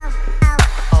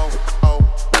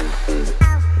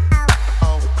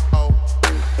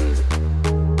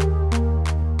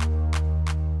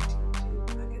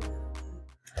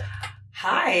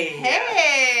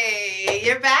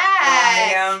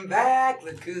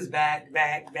Look who's back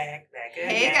again.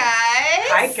 Hey guys.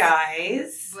 Hi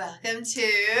guys. Welcome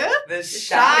to The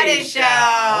Shoddy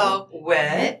Show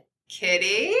with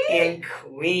Kitty and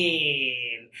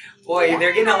Queen. Boy,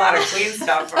 they're getting a lot of Queen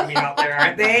stuff from me out there,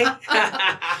 aren't they?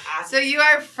 So you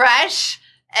are fresh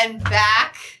and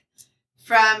back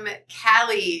from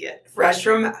Cali. Fresh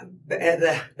from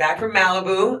back from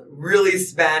Malibu. Really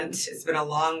spent. It's been a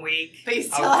long week. But you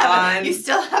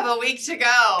still have a week to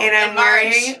go. And I'm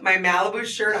wearing my Malibu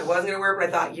shirt. I wasn't going to wear it, but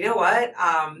I thought, you know what?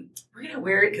 We're going to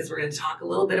wear it because we're going to talk a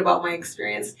little bit about my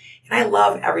experience. And I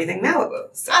love everything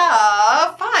Malibu. So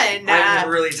oh, fun. I'm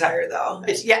really tired though.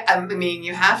 Yeah, I mean,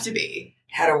 you have to be.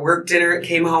 Had a work dinner,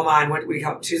 came home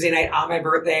on Tuesday night on my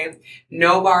birthday.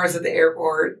 No bars at the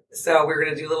airport. So we're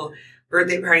going to do a little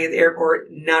birthday party at the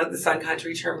airport, not at the Sun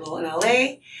Country Terminal in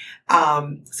LA.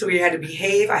 So we had to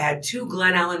behave. I had 2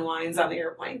 Glen Ellen wines on the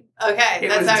airplane. Okay, It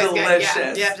was delicious. Good.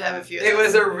 Yeah, you have to have a few. It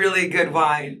was a really good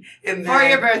wine. And for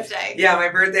your birthday. Yeah, my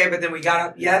birthday. But then we got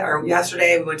up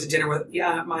yesterday. We went to dinner with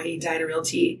Mahi Diner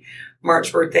Realty,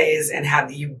 March birthdays, and had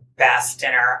the best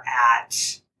dinner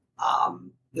at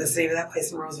what's the name of that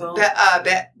place in Roseville?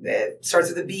 It starts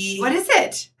with a B. What is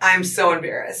it? I'm so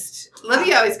embarrassed.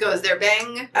 Libby always goes there.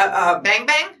 Bang, bang,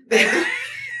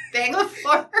 bang the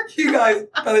floor. You guys,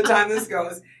 by the time this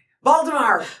goes,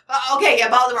 Baltimore. Okay, yeah,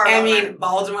 Baltimore. I mean,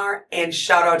 Baltimore, and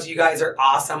shout out to you guys are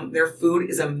awesome. Their food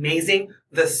is amazing.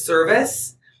 The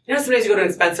service. You know, sometimes you go to an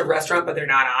expensive restaurant, but they're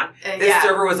not on. This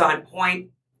server was on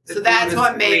point. So that's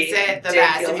what makes it the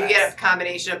best. If you get a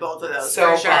combination of both of those,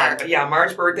 so for sure. Fun. But yeah,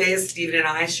 March birthdays, Steven and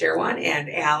I share one,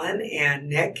 and Alan and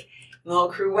Nick. The whole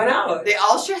crew went out. They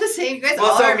all share the same. You guys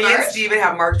well, all so are me March? and Steven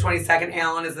have March 22nd.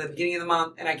 Alan is the beginning of the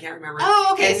month, and I can't remember. Oh,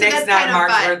 okay. And so Nick's that's not kind of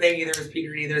March fun. birthday. Neither is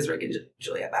Peter. Neither is Rick and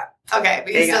Juliet. Back. Okay,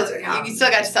 but you still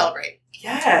got to celebrate.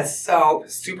 Yes. So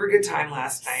super good time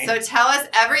last night. So tell us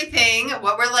everything.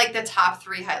 What were like the top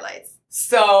 3 highlights?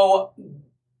 So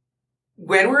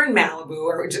when we're in Malibu,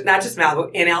 or not just Malibu,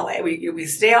 in LA, we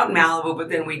stay out in Malibu, but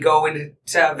then we go into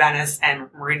Venice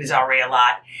and Marina Del Rey a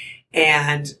lot,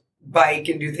 and bike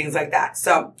and do things like that.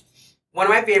 So one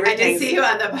of my favorite things. I did see you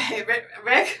on the bike,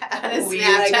 Rick, on his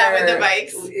Snapchat with the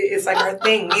bikes. It's like our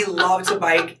thing. We love to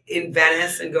bike in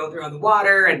Venice and go through on the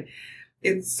water, and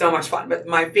it's so much fun. But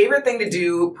my favorite thing to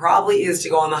do probably is to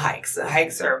go on the hikes. The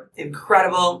hikes are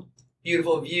incredible,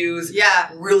 beautiful views.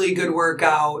 Yeah. Really good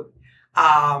workout.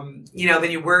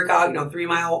 Then you work out,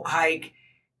 3-mile hike.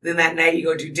 Then that night you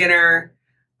go do dinner.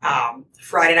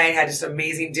 Friday night had just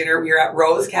amazing dinner. We were at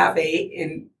Rose Cafe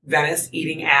in Venice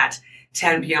eating at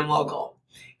 10 p.m. local.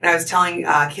 And I was telling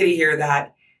Kitty here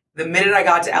that the minute I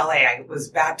got to LA, I was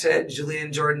back to Julia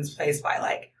and Jordan's place by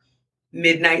like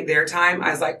midnight their time.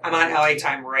 I was like, I'm on LA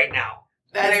time right now.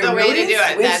 That's the way to do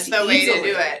it. That's the way to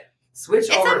do it. Switch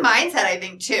over. It's a mindset, I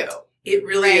think, too. It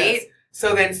really is.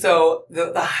 So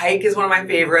the hike is one of my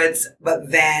favorites,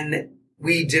 but then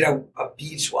we did a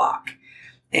beach walk,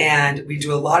 and we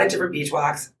do a lot of different beach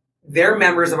walks. They're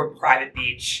members of a private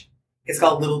beach. It's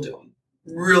called Little Doom.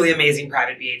 Really amazing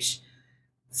private beach.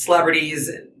 Celebrities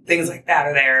and things like that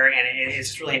are there, and it's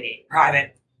just really neat.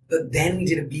 Private. But then we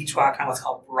did a beach walk on what's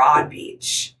called Broad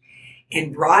Beach.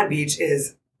 And Broad Beach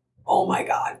is, oh my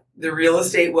God, the real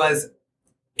estate was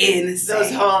insane.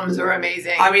 Those homes were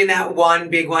amazing. I mean, that one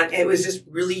big one, it was just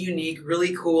really unique,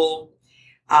 really cool.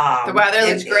 The weather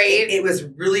looked great. It was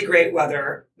really great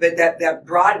weather. But that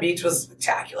Broad Beach was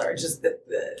spectacular. Just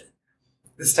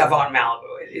the stuff out in Malibu.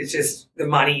 It's just the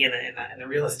money and the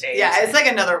real estate. Yeah, it's like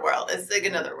another world. It's like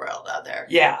another world out there.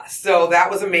 Yeah, so that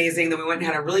was amazing. Then we went and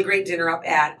had a really great dinner up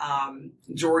at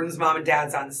Jordan's mom and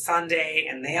dad's on Sunday,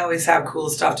 and they always have cool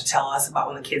stuff to tell us about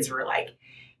when the kids were like,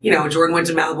 Jordan went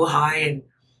to Malibu High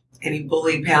and he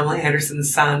bullied Pamela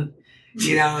Anderson's son,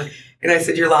 And I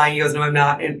said, you're lying. He goes, no, I'm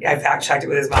not. And I fact checked it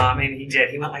with his mom, and he did.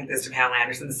 He went like this to Pamela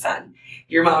Anderson's son.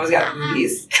 Your mom's got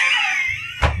boobies.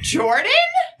 Jordan?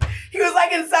 He was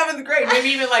like in 7th grade, maybe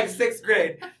even like 6th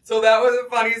grade. So that was a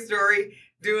funny story.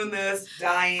 Doing this,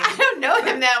 dying. I don't know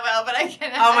him that well, but I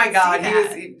can. Oh my God,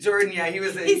 Jordan. Yeah, he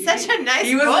was. He's such a nice boy.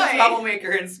 He was a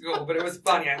troublemaker in school, but it was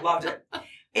funny. I loved it.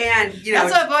 And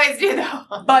that's what boys do,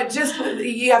 though. But just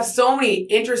you have so many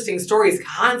interesting stories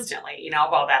constantly,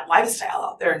 about that lifestyle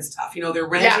out there and stuff. They're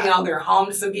renting out their home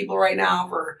to some people right now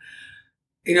for.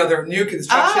 Their new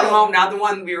construction home, not the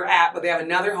one we were at, but they have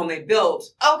another home they built.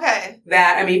 Okay.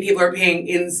 That, people are paying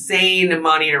insane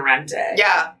money to rent it.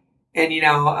 Yeah. And,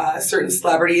 a certain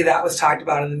celebrity that was talked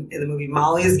about in the movie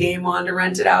Molly's Game wanted to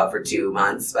rent it out for 2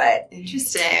 months, but.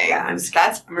 Interesting. Yeah, those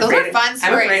are fun stories.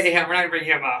 I'm afraid of him. We're not going to bring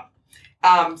him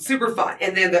up. Super fun.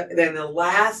 And then the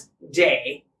last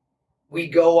day, we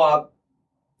go up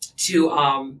to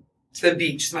to the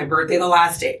beach. It's my birthday the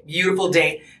last day. Beautiful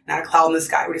day. Not a cloud in the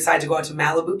sky. We decided to go out to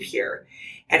Malibu Pier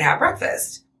and have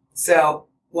breakfast. So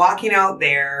walking out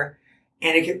there,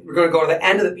 and we're going to go to the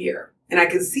end of the pier. And I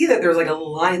could see that there was like a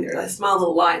little line there. I smelled a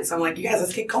little line. So I'm like, you guys,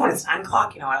 let's get going. It's 9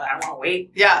 o'clock. You know, I don't want to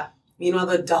wait. Yeah. Meanwhile,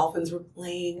 the dolphins were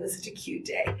playing. It was such a cute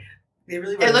day. They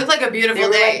really were. It looked like a beautiful day.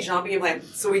 They were like jumping and playing.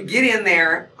 So we get in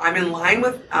there. I'm in line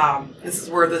with, this is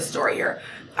where the story here.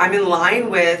 I'm in line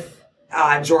with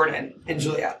Jordan and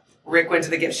Julia. Rick went to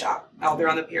the gift shop out there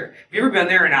on the pier. Have you ever been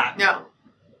there or not? No.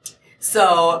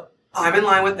 So I'm in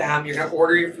line with them. You're going to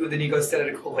order your food, then you go sit at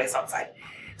a cool place outside.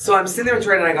 So I'm sitting there with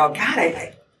Jordan and I go, God,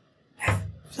 I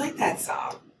feel like that's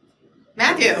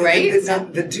Matthew, right?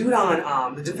 The dude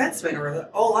on the defenseman or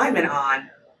the lineman on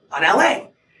LA.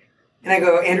 And I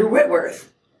go, Andrew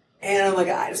Whitworth. And I'm like,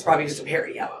 it's probably just a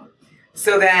parody of him.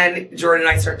 So then Jordan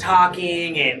and I start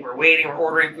talking and we're waiting, we're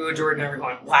ordering food. Jordan and I are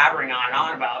going blabbering on and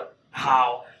on about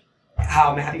how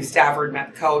Matthew Stafford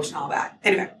met the coach and all that.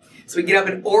 Anyway, so we get up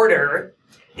and order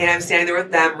and I'm standing there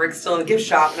with them. Rick's still in the gift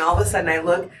shop and all of a sudden I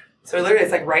look. So literally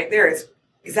it's like right there.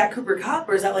 Is that Cooper Kupp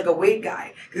or is that like a Wade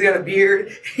guy? Because he's got a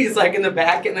beard. He's like in the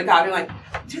back getting the coffee. I'm like,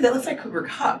 dude, that looks like Cooper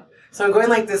Kupp. So I'm going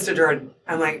like this to Jordan.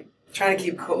 I'm like trying to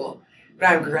keep cool. But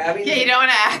I'm grabbing. Yeah, you don't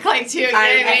want to act like too.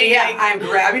 I'm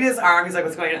grabbing his arm. He's like,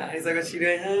 what's going on? He's like, what's she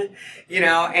doing? Huh? You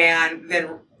know, and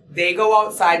then they go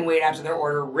outside and wait after their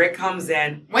order. Rick comes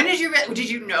in. When did you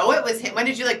know it was him? When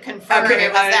did you like confirm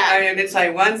it was that? I'm going to tell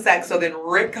you one sec. So then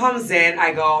Rick comes in.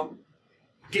 I go,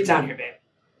 get down here, babe.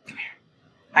 Come here.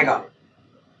 I go,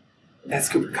 that's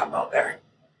Cooper Kupp out there.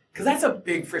 Because that's a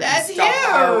big freaking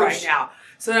star right now.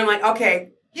 So then I'm like, okay.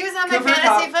 He was on my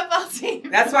fantasy football team.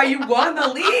 That's why you won the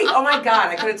league. Oh my God.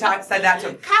 I could have said that to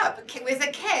him. Kupp with a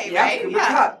K, yeah, right? Cooper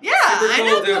Kupp. Yeah, I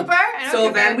know Cooper.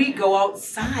 So then we go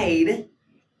outside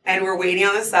and we're waiting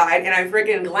on the side and I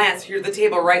freaking glance. Here's the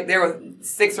table right there with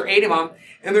 6 or 8 of them.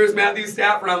 And there's Matthew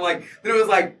Stafford. I'm like, then it was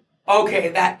like, okay,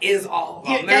 that is all of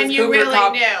them. Then you really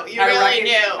knew. You really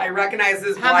knew. I recognize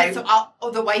his wife.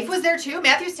 The wife was there too?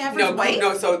 Matthew Stafford's wife?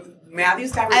 No, so Matthew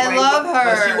Stafford's wife. I love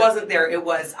her. But she wasn't there. It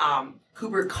was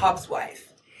Cooper Kupp's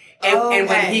wife. And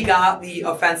when he got the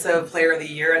Offensive Player of the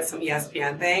Year at some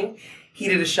ESPN thing, he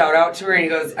did a shout out to her and he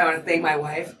goes, I want to thank my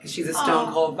wife because she's a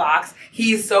stone cold fox.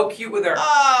 He's so cute with her.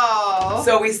 Oh.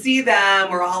 So we see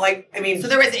them. We're all like, So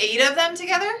there was 8 of them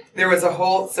together? There was a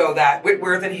whole, so that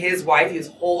Whitworth and his wife, he was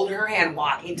holding her hand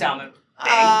walking down the thing.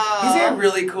 These are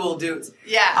really cool dudes.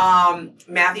 Yeah.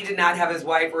 Matthew did not have his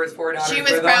wife or his 4 daughters. She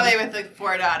was probably with the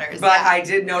 4 daughters. But I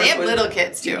did notice. They have little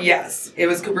kids too. Yes. It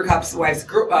was Cooper Kupp's wife's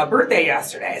birthday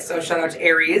yesterday. So shout out to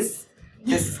Aries,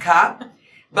 Mrs. Kupp.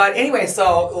 But anyway,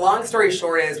 so long story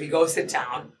short is we go sit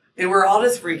down and we're all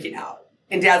just freaking out.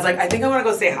 And Dad's like, I think I want to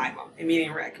go say hi, Mom. And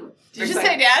meeting Rick. Did you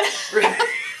say Dad?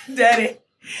 Daddy.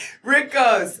 Rick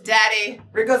goes, I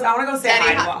want to go say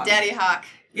hi to Mom. Daddy Hawk.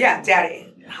 Yeah,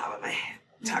 Daddy. How am I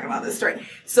talking about this story?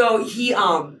 So he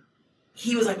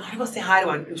was like, I want to go say hi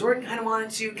to him. And Jordan kind of wanted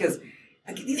to because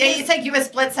it's like you have a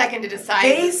split second to decide.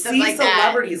 They see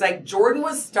celebrities. Like Jordan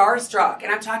was starstruck,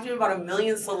 and I'm talking to him about a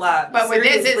million celebs. But with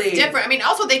this, it's different. I mean,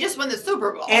 also they just won the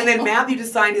Super Bowl, and then Matthew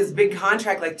just signed his big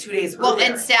contract like 2 days earlier. Well,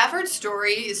 and Stafford's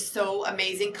story is so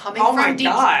amazing. Coming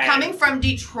from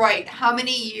Detroit, how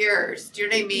many years? Do you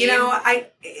know what I mean? You know,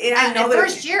 I know the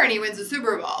first year, and he wins the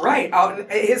Super Bowl. Right.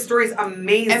 His story's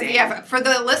amazing. And for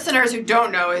the listeners who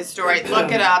don't know his story,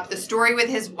 look it up. The story with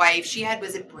his wife,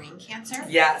 was it brain cancer?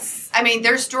 Yes. I mean,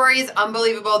 their story is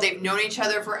unbelievable. They've known each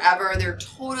other forever. They're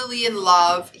totally in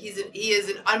love. He is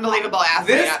an unbelievable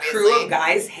athlete. This crew of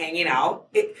guys hanging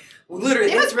out, they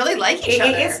must really like each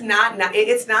other.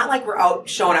 It's not like we're out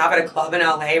showing off at a club in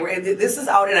LA. This is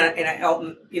out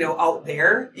out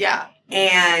there. Yeah.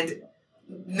 And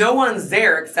no one's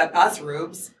there except us,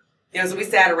 Rubes. So we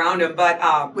sat around him,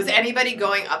 but was anybody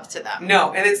going up to them?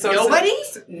 No, and then nobody.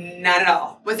 Not at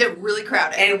all. Was it really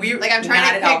crowded? And I'm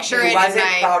trying to picture it. It wasn't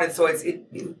crowded, so I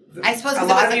suppose it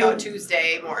was about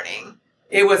Tuesday morning.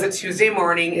 It was a Tuesday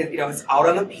morning. It's out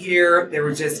on the pier. There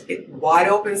were just wide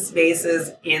open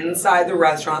spaces inside the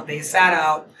restaurant. They sat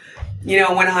out.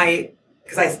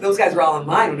 Because those guys were all in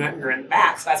line when we were in the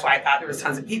back, so that's why I thought there was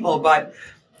tons of people, but.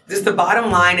 Just the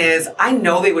bottom line is, I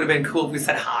know they would have been cool if we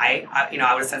said hi. I would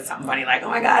have said something funny like, oh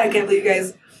my God, I can't believe you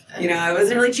guys, I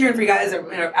wasn't really cheering for you guys, or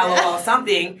LOL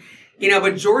something.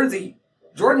 But Jordan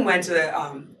went to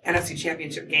the NFC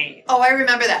Championship game. Oh, I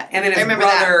remember that. And then his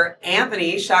brother,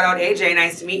 Anthony, shout out AJ,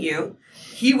 nice to meet you.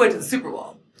 He went to the Super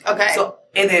Bowl. Okay. So,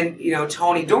 and then,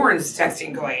 Tony Dorn's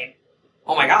texting going,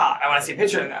 oh my God, I want to see a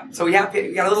picture of them. So we got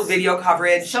a little video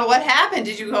coverage. So what happened?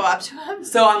 Did you go up to him?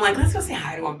 So I'm like, let's go say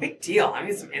hi to him. Big deal. I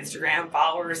need some Instagram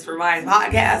followers for my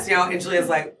podcast, And Julia's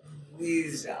like,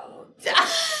 please don't.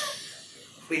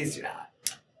 Please do not.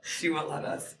 She won't let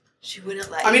us. She wouldn't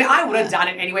let I mean, I would have done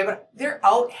it anyway, but they're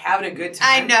out having a good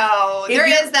time. I know. There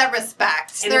is that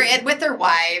respect. With their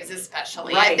wives,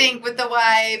 especially. Right. I think with the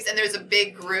wives, and there's a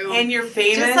big group. And you're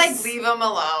famous. Just, leave them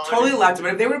alone. Totally left them.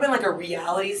 But if they would have been, a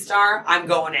reality star, I'm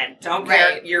going in. Don't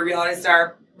care. Right. You're a reality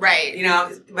star. Right.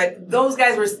 But those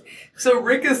guys were... So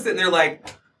Rick is sitting there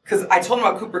because I told him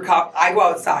about Cooper Kupp. I go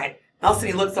outside. And all of a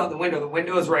sudden, he looks out the window. The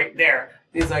window is right there.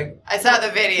 And he's like... I saw the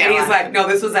video. And he's like, no,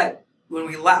 this was when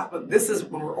we left, but this is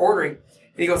when we're ordering.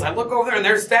 And he goes, I look over there and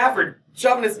there's Stafford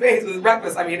shoving his face with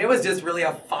breakfast. I mean, it was just really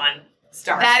a fun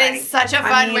start. That is such a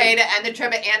fun way to end the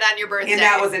trip and on your birthday. And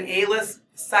that was an A-list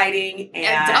sighting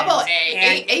and double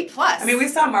A, A plus. I mean, we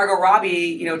saw Margot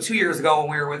Robbie, 2 years ago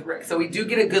when we were with Rick. So we do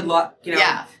get a good look, The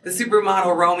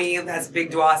supermodel Romy, that's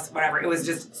big to us, whatever. It was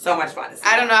just so much fun to see.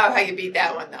 I don't know how you beat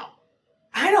that one though.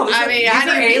 I know. These are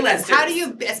A-listers. How do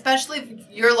you, especially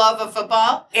your love of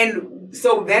football? And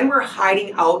so then we're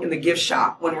hiding out in the gift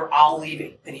shop when we're all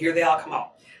leaving. And here they all come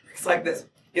out. It's like this.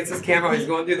 Gets his camera. He's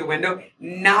going through the window.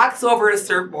 Knocks over a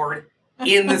surfboard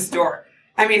in the store.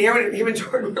 I mean, him and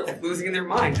Jordan were losing their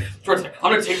mind. Jordan's like,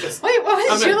 I'm going to take this. Wait, what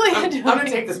was Julia doing? I'm going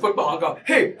to take this football and go,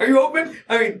 hey, are you open?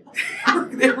 I mean,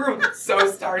 they were so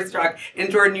starstruck. And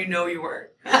Jordan, you weren't.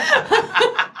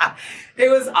 It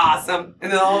was awesome.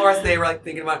 And then all the rest of the day were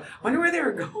thinking about, I wonder where they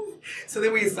were going. So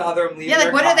then we saw them leaving.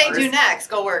 Yeah, what did they do next?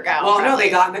 Go work out. Well, no, they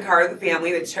got in the car with the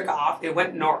family. They took off. They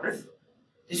went north.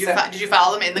 Did you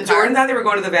follow them in the car? Jordan thought they were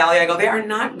going to the valley. I go, they are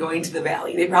not going to the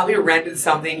valley. They probably rented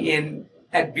something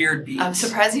at Beard Beach. I'm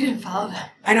surprised you didn't follow them.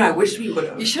 I know. I wish we would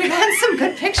have. You should have had some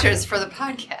good pictures for the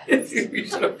podcast. We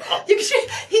should have followed. Maybe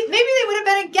they would have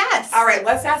been a guest. All right,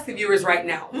 let's ask the viewers right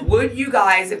now. Would you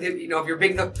guys, if you're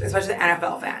big, especially the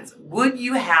NFL fans, would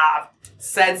you have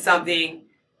said something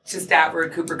to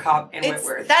Stafford, Cooper Kupp, and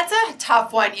Whitworth? That's a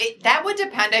tough one. That would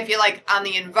depend, I feel like, on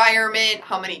the environment,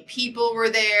 how many people were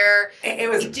there. It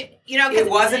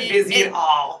wasn't busy at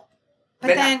all.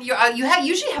 But then you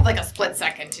usually have a split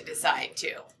second to decide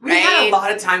too. We had a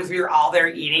lot of times we were all there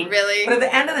eating. Really? But at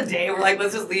the end of the day, we're like,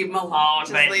 let's just leave him alone.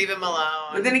 Leave him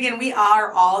alone. But then again, we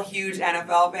are all huge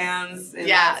NFL fans. And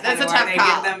that's a tough call. They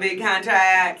get them big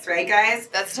contracts, right, guys?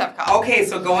 That's a tough call. Okay,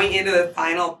 so going into the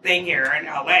final thing here in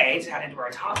LA, to head into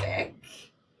our topic,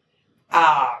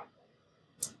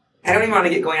 I don't even want to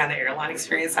get going on the airline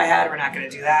experience I had. We're not going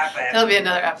to do that, but it'll be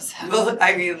another episode. Well,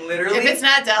 I mean, literally, if it's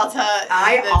not Delta,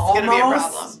 it's going to be a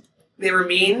problem. They were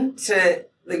mean to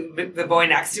the boy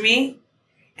next to me,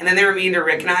 and then they were mean to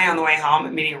Rick and I on the way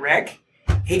home, meeting Rick.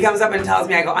 He comes up and tells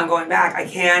me, I'm going back. I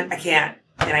can't,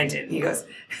 and I didn't. He goes,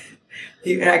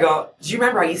 and I go, do you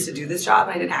remember I used to do this job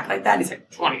and I didn't act like that? And he's like,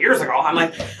 20 years ago. I'm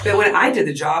like, but when I did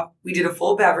the job, we did a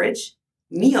full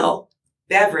meal,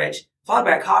 beverage, followed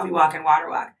by a coffee walk and water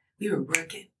walk. We were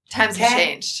working. Times have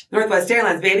changed. Northwest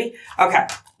Airlines, baby. Okay.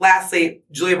 Lastly,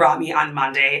 Julia brought me on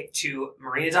Monday to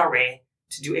Marina Del Rey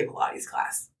to do a Pilates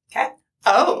class. Okay?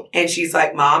 Oh. And she's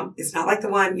like, Mom, it's not like the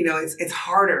one, it's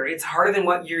harder. It's harder than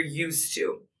what you're used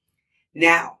to.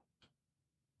 Now,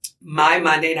 my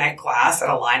Monday night class at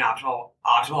Align Optimal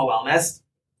Wellness,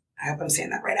 I hope I'm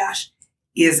saying that right, Ash,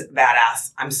 is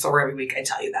badass. I'm sore every week I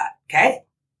tell you that. Okay?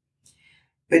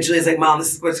 But Julia's like, Mom,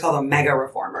 this is what's called a mega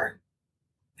reformer.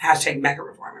 Hashtag mega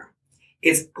reformer.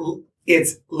 It's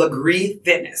Legree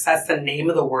Fitness. That's the name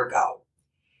of the workout.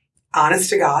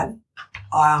 Honest to God.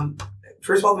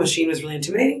 First of all, the machine was really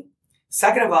intimidating.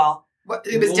 Second of all,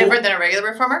 it was different than a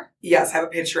regular reformer? Yes, I have a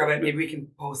picture of it. Maybe we can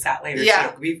post that later. Yeah. Too.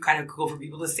 It could be kind of cool for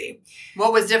people to see.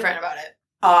 What was different about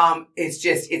it?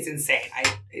 It's insane.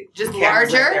 Just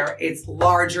larger? It's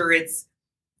larger.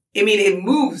 It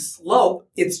moves slow.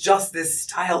 It's just this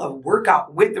style of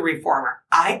workout with the reformer.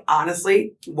 I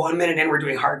honestly, 1 minute in, we're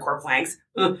doing hardcore planks,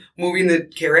 moving the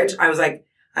carriage. I was like,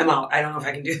 I'm out. I don't know if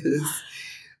I can do this.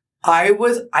 I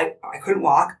couldn't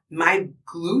walk. My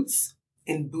glutes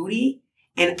and booty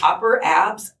and upper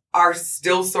abs are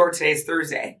still sore. Today's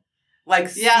Thursday.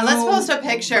 Let's post a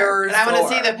picture. And I want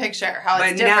to see the picture, how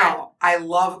it's different. But now, I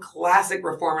love classic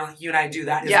reformer like you and I do.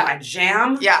 That is my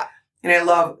jam. Yeah. And I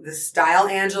love the style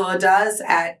Angela does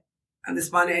at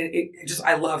this Monday.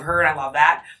 I love her and I love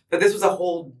that. But this was a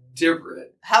whole different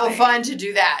How fun to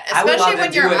do that. Especially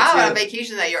when you're out on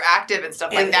vacation, that you're active and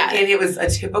stuff like that. And it was a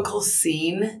typical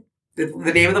scene.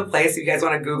 The name of the place, if you guys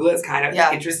want to Google it, it's kind of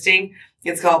interesting.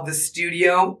 It's called the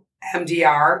Studio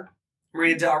MDR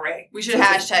Marina Del Rey. We should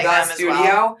hashtag them as studio.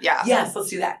 Well. Yeah. Yes, let's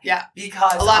do that. Yeah.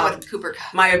 Because along with Cooper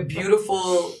Cup. My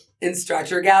beautiful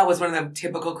instructor gal was one of them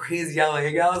typical crazy LA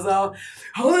gals though.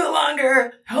 Hold it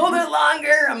longer.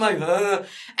 I'm like, ugh.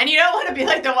 And you don't want to be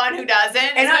like the one who doesn't,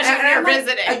 especially when you're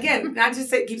visiting. Again, not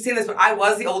to keep saying this, but I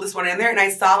was the oldest one in there, and I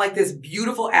saw like this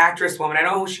beautiful actress woman. I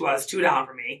don't know who she was, 2 down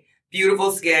from me.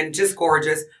 Beautiful skin, just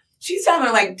gorgeous. She's down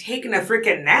there like taking a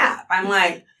freaking nap. I'm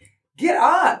like, get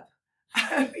up.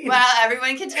 I mean, well,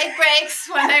 everyone can take breaks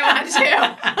when they want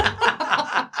to.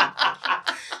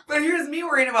 But here's me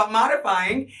worrying about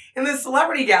modifying, and this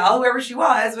celebrity gal, whoever she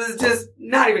was just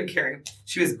not even caring.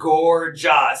 She was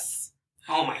gorgeous.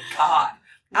 Oh my God.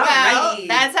 Well,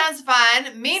 that sounds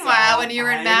fun. Meanwhile, when you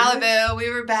were in Malibu, we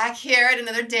were back here at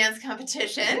another dance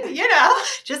competition. You know,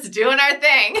 just doing our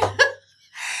thing.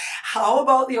 How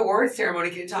about the awards ceremony?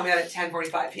 Can you tell me that at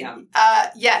 10:45 p.m.?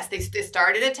 Yes, they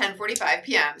started at 10:45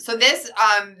 p.m. So this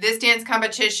dance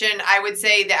competition, I would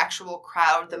say the actual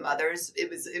crowd, the mothers, it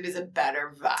was a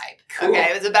better vibe. Cool. Okay,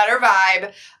 it was a better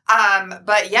vibe.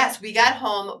 But yes, we got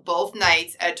home both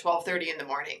nights at 12:30 in the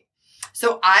morning.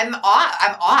 So I'm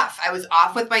off. I was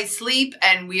off with my sleep,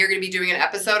 and we are going to be doing an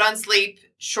episode on sleep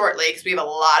shortly because we have a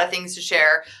lot of things to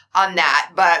share on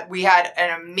that. But we had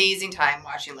an amazing time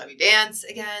watching Love You Dance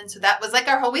again. So that was like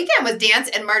our whole weekend was dance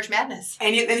and March Madness.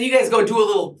 And then you guys go do a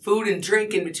little food and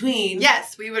drink in between.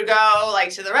 Yes, we would go like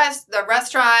to the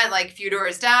restaurant, like a few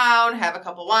doors down, have a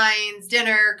couple wines,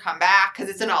 dinner, come back because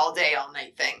it's an all day, all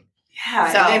night thing.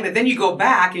 Yeah, but then you go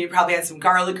back and you probably had some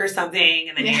garlic or something,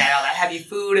 and then you got all that heavy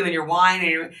food, and then your wine, and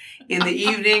you're in the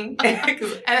evening. And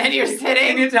then you're sitting.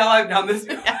 Can you tell I've done this?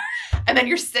 Yeah. And then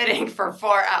you're sitting for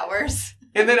 4 hours.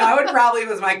 And then I would probably, if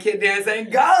it was my kid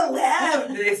dancing, go Lev!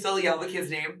 Did they still yell the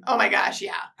kid's name? Oh my gosh,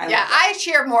 yeah. I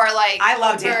cheer more like. I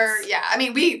love dance. Yeah, I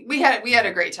mean, we had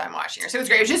a great time watching her. So it was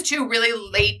great. It was just 2 really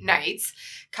late nights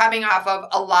coming off of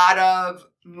a lot of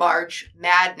March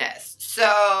Madness.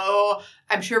 So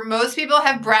I'm sure most people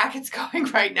have brackets going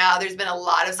right now. There's been a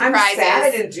lot of surprises. I'm sad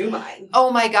I didn't do mine.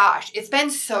 Oh my gosh. It's been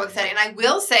so exciting. And I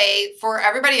will say for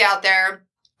everybody out there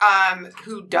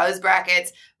who does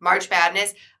brackets, March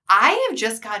Madness, I have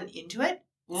just gotten into it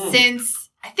since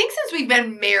we've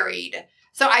been married.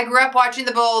 So I grew up watching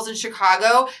the Bulls in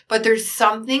Chicago, but there's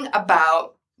something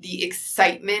about the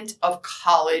excitement of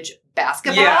college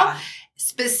basketball. Yeah.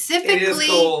 Specifically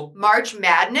cool. March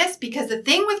Madness, because the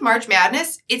thing with March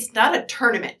Madness, it's not a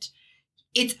tournament.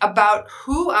 It's about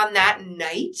who on that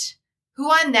night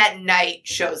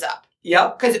shows up.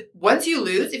 Yep. Because once you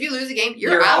lose, if you lose a game,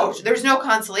 you're out. There's no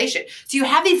consolation. So you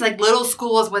have these like little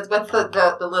schools. What's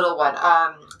the little one?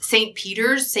 St. Pete,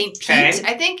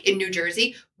 I think, in New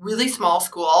Jersey. Really small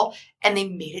school. And they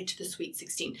made it to the Sweet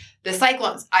 16. The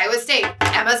Cyclones, Iowa State,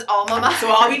 Emma's alma mater.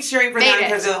 So I'll be cheering for them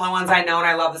because they're the only ones I know, and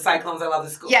I love the Cyclones. I love the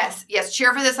school. Yes,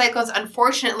 cheer for the Cyclones.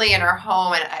 Unfortunately, in our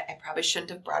home, and I probably shouldn't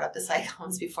have brought up the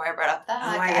Cyclones before I brought up the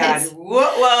Hawkeyes. Oh my God.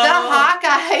 Whoa.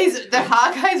 The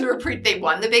Hawkeyes they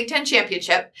won the Big Ten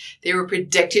championship. They were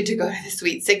predicted to go to the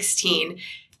Sweet 16.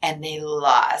 And they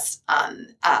lost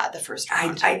on the first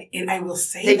round. I will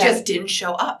say they just didn't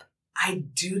show up. I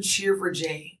do cheer for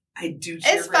Jay. I do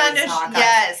cheer it's for fun his Hawkeyes.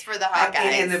 Yes, for the Hawkeyes.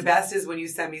 And the best is when you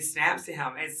send me snaps to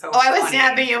him. It's so I was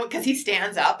snapping him because he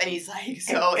stands up and he's like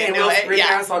so into it.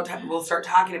 Yeah. We'll start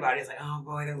talking about it. He's like, oh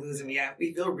boy, they're losing me. Yeah,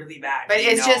 we feel really bad. But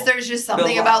it's just, there's just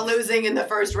something about losing in the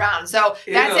first round. So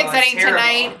that's exciting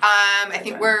tonight. I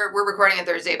think we're recording on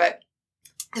Thursday, but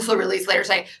this will release later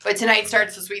tonight. But tonight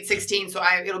starts the Sweet 16, so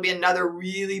it'll be another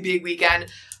really big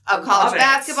weekend of college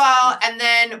basketball. And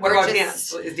then what about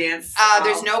dance? Is dance?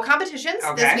 There's no competitions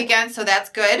this weekend, so that's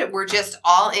good. We're just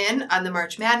all in on the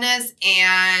March Madness.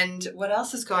 And what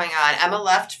else is going on? Emma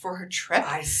left for her trip.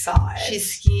 I saw it.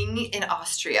 She's skiing in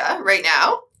Austria right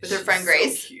now with her friend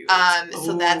Grace. So cute.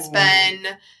 So that's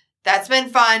been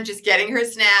fun. Just getting her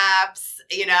snaps.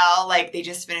 You know, like they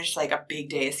just finished like a big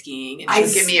day of skiing, and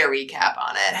she'll give me a recap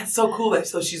on it. That's so cool.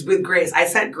 So she's with Grace. I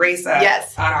sent Grace on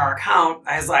our account.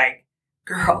 I was like,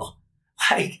 girl,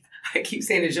 like I keep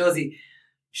saying to Josie,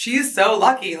 she's so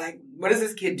lucky. Like, what is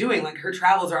this kid doing? Like, her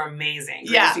travels are amazing.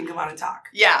 Yeah. She can come out and talk.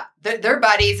 Yeah. They're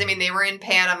buddies. I mean, they were in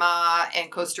Panama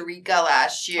and Costa Rica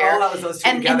last year. Oh, that was those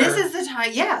two together. And this is the time,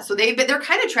 yeah. So they're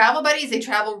kind of travel buddies. They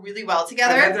travel really well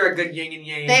together. I bet they're a good yin and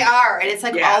yang. They are. And it's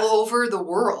like all over the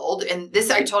world. And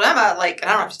this, I told Emma, like, and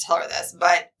I don't have to tell her this,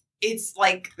 but it's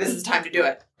like, this is the time to do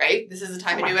it, right? This is the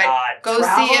time to do it. Go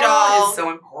travel see it all. Is so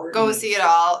important. Go see it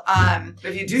all.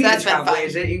 If you do need a travel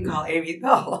agent, you can call Amy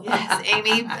Tholl. Yes,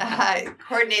 Amy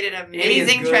coordinated an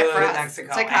amazing trip for us.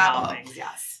 Mexico. To Cabo.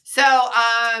 Yes.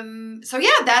 So yeah,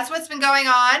 that's what's been going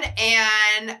on.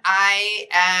 And I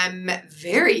am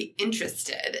very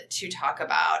interested to talk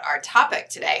about our topic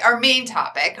today, our main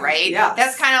topic, right? Yes.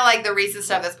 That's kind of like the recent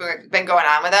stuff that's been going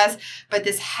on with us. But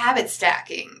this habit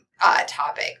stacking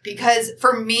topic, because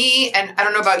for me, and I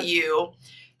don't know about you,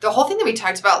 the whole thing that we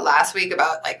talked about last week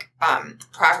about like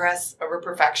progress over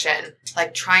perfection,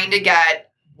 like trying to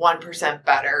get 1%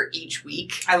 better each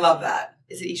week. I love that.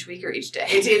 Is it each week or each day?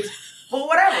 It's well,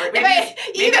 whatever. Maybe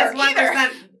either, it's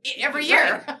 1% every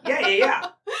year. Right.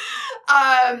 Yeah.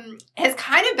 Has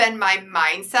kind of been my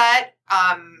mindset.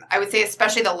 I would say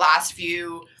especially the last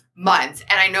few months.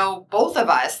 And I know both of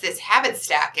us, this habit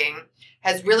stacking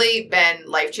has really been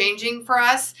life-changing for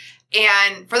us.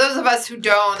 And for those of us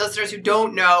listeners who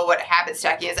don't know what habit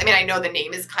stacking is, I mean, I know the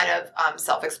name is kind of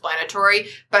self-explanatory,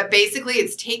 but basically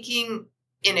it's taking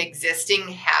an existing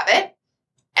habit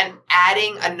and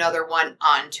adding another one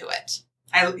onto it.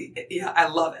 I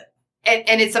love it.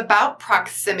 And it's about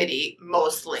proximity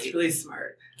mostly. It's really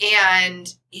smart.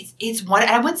 And it's one,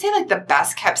 and I wouldn't say like the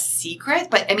best kept secret,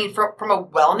 but I mean, from a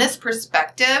wellness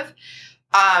perspective,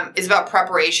 it's about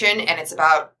preparation and it's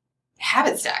about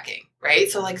habit stacking,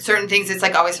 right? So like certain things, it's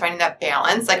like always finding that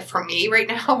balance. Like for me right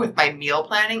now with my meal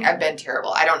planning, I've been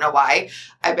terrible. I don't know why.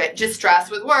 I've been just stressed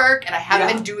with work and I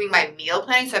haven't been doing my meal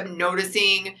planning. So I've been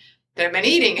noticing that I've been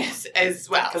eating as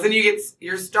well. Because then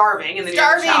you're starving and then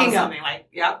you're eating something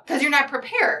like, because you're not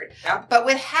prepared. Yeah. But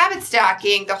with habit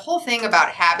stacking, the whole thing about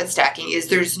habit stacking is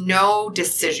there's no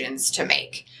decisions to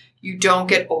make. You don't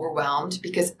get overwhelmed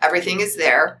because everything is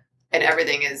there and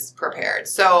everything is prepared.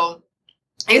 So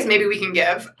I guess maybe we can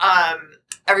give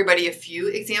everybody a few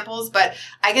examples, but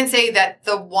I can say that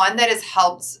the one that has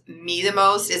helped me the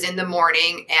most is in the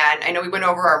morning. And I know we went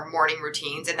over our morning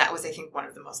routines, and that was, I think, one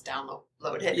of the most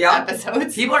downloaded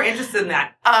episodes. People are interested in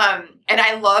that. And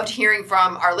I loved hearing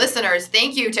from our listeners.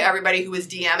 Thank you to everybody who was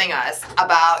DMing us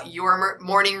about your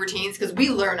morning routines, because we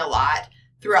learn a lot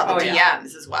throughout the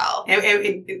DMs as well.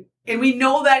 And we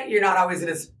know that you're not always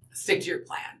going to stick to your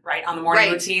plan, right? On the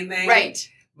morning routine thing. Right.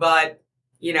 But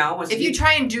you know, if you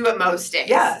try and do it most days,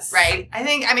 yes, right?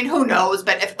 I mean, who knows?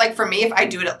 But if, like for me, if I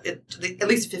do it at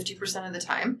least 50% of the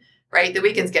time, right? The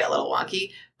weekends get a little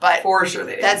wonky, but for sure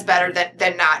that's better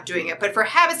than not doing it. But for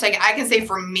habit stacking, I can say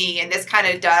for me, and this kind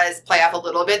of does play off a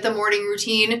little bit the morning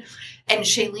routine. And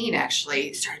Shailene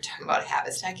actually started talking about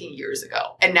habit stacking years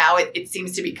ago, and now it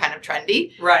seems to be kind of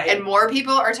trendy, right? And more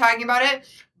people are talking about it.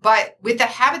 But with the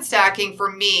habit stacking,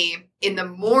 for me in the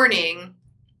morning,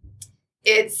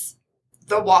 it's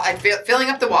filling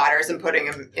up the waters and putting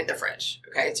them in the fridge,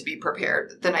 okay, to be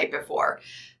prepared the night before.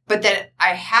 But then I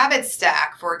habit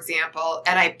stack, for example,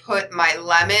 and I put my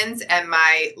lemons and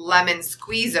my lemon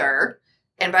squeezer.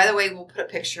 And by the way, we'll put a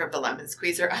picture of the lemon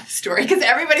squeezer on the story because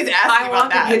everybody's asking about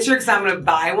that. I want the picture because I'm going to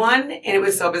buy one. And it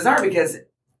was so bizarre because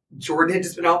Jordan had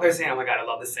just been out there saying, oh my God, I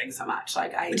love this thing so much.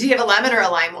 Do you have a lemon or a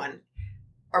lime one?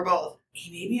 Or both? He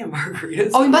made me a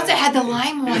margarita. Oh, he must have had the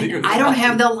lime one. I don't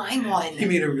have the lime one.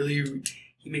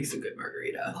 He makes a good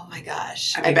margarita. Oh my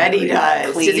gosh. I bet he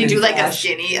does. Does he do like a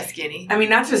skinny? I mean,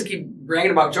 not to just keep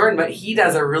bragging about Jordan, but he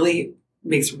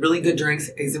makes really good drinks.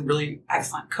 He's a really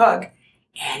excellent cook.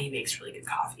 And he makes really good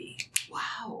coffee.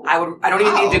 Wow. I don't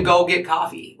even need to go get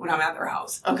coffee when I'm at their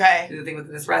house. Okay. Do the thing with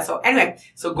an espresso. Anyway,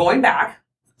 so going back.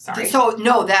 Sorry. So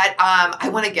no, that I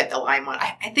want to get the lime one.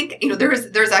 I think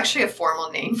there's actually a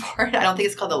formal name for it. I don't think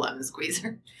it's called the lemon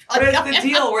squeezer. But it's the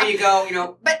deal where you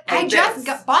go, But like I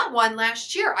just bought one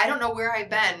last year. I don't know where I've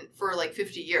been for like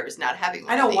 50 years not having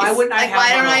one. I know. Of these. Why wouldn't I have one?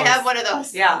 Why don't I have one of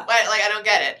those? Yeah. I don't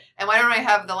get it. And why don't I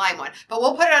have the lime one? But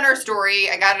we'll put it on our story.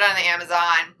 I got it on the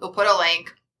Amazon. We'll put a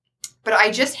link. But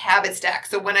I just habit stack.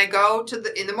 So when I go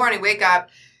in the morning, wake up,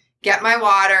 get my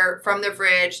water from the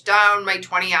fridge, down my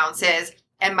 20 ounces.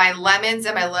 And my lemons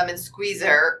and my lemon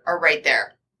squeezer are right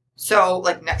there. So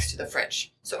like next to the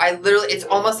fridge. So it's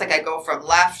almost like I go from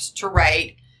left to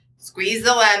right, squeeze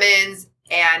the lemons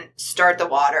and start the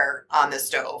water on the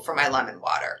stove for my lemon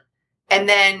water. And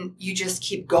then you just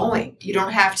keep going. You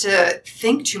don't have to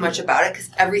think too much about it because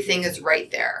everything is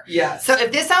right there. Yeah. So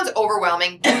if this sounds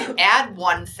overwhelming, add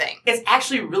one thing. It's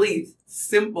actually really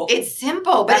simple. It's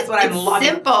simple, but I'm loving.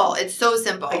 Simple. It's so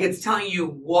simple. Like it's telling you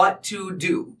what to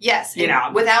do. Yes.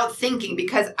 Without thinking,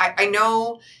 because I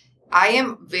know I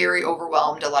am very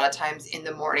overwhelmed a lot of times in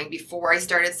the morning before I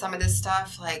started some of this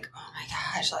stuff. Like, oh my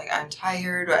gosh, like I'm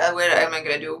tired. Am I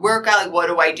going to do a workout? Like, what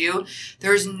do I do?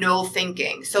 There's no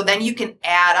thinking. So then you can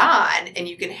add on and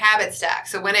you can habit stack.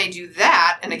 So when I do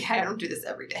that, and again, I don't do this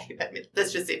every day, but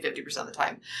let's just say 50% of the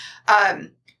time.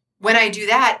 when I do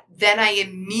that, then I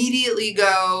immediately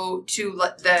go to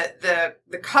the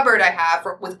cupboard I have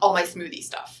with all my smoothie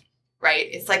stuff. Right?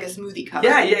 It's like a smoothie cupboard.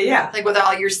 Yeah. Like with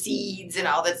all your seeds and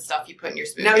all that stuff you put in your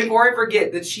smoothie. Now, before I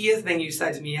forget, the chia thing you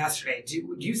said to me yesterday,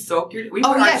 do you soak your... We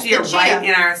put yes, our chia right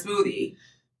in our smoothie.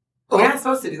 Oh, we're not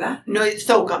supposed to do that? No,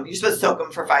 soak them. You're supposed to soak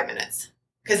them for 5 minutes.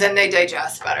 Because then they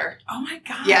digest better. Oh my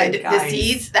God. Yeah, the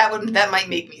seeds, that might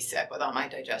make me sick with all my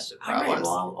digestive problems.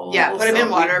 Right, put them in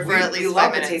water for at least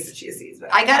 5 minutes. The taste of chia seeds.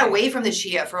 I got away from the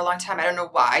chia for a long time. I don't know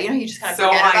why. You just kind of so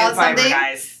forget about something.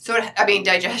 Guys. So,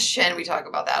 digestion, we talk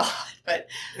about that a lot. But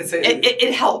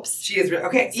it helps. Chia is really...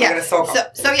 Okay, so I'm going to soak them.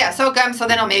 Soak them. So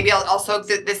then I'll soak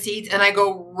the seeds and I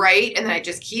go right, and then I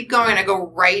just keep going. I go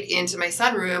right into my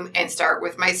sunroom and start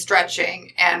with my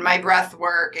stretching and my breath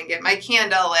work and get my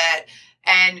candle lit.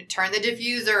 And turn the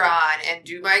diffuser on and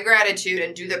do my gratitude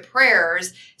and do the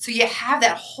prayers. So you have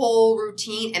that whole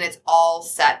routine and it's all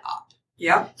set up.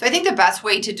 Yeah. So I think the best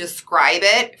way to describe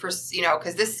it because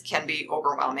this can be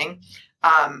overwhelming.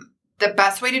 The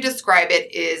best way to describe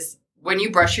it is when you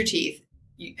brush your teeth,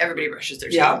 everybody brushes their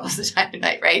teeth most of the time at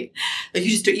night, right? Like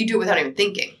you do it without even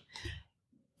thinking.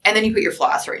 And then you put your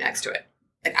floss right next to it.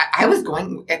 Like I was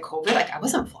going at COVID, I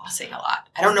wasn't flossing a lot.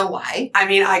 I don't know why. I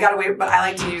mean, I got away, but I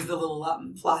like to use the little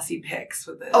flossy picks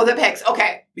with the... Oh, the picks.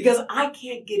 Okay. Because I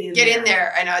can't get in there. Get in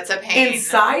there. I know, it's a pain. And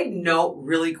side note,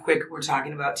 really quick, we're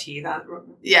talking about teeth.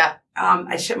 Yeah.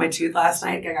 I chipped my tooth last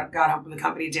night. I got home from the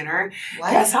company dinner.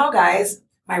 What? Guess how, guys?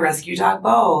 My rescue dog,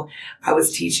 Bo. I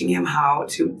was teaching him how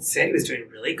to sit. He was doing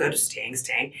really good, staying.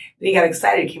 Then he got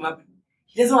excited. He came up.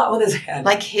 He does a lot with his head.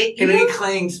 Like hit you? And then he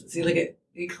clanged. See, look at...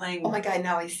 He clanged. Oh my God,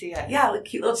 now I see it. Yeah, look,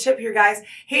 cute little chip here, guys.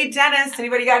 Hey, Dennis,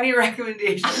 anybody got any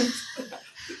recommendations?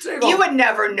 You would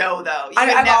never know, though.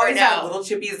 I've always had little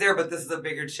chippies there, but this is a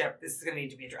bigger chip. This is going to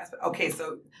need to be addressed. But okay,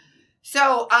 so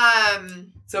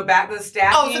back to the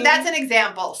stacking. Oh, so that's an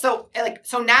example. So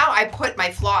now I put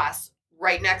my floss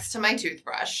right next to my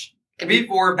toothbrush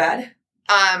before bed.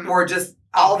 Or just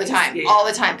all the time, all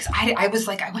the time. Because I was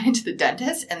like, I went into the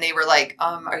dentist and they were like,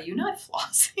 "Are you not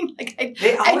flossing?"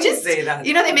 They always say that.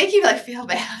 They make you feel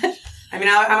bad. I mean,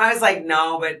 I was like,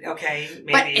 no, but okay,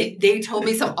 maybe. But they told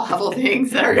me some awful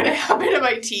things that are going to happen to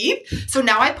my teeth. So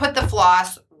now I put the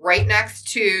floss right next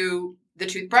to the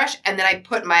toothbrush, and then I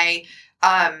put my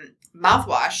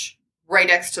mouthwash right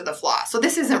next to the floss. So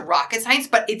this isn't rocket science,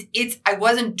 but it's I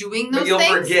wasn't doing those things. But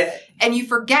you'll forget. And you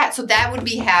forget. So that would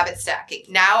be habit stacking.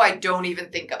 Now I don't even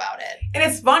think about it. And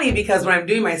it's funny because when I'm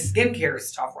doing my skincare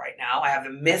stuff right now, I have the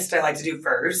mist I like to do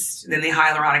first, then the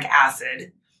hyaluronic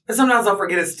acid. But sometimes I'll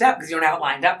forget a step because you don't have it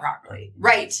lined up properly.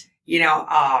 Right.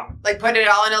 Put it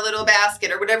all in a little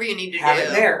basket or whatever you need to have do.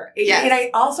 It there. Yes. And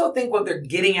I also think what they're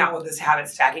getting at with this habit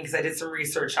stacking, because I did some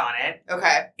research on it,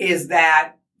 okay, is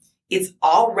that it's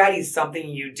already something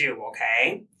you do,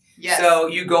 okay? Yes. So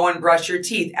you go and brush your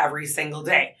teeth every single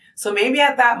day. So maybe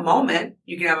at that moment,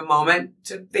 you can have a moment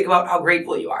to think about how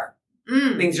grateful you are.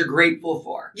 Things you're grateful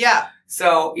for. Yeah.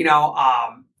 So,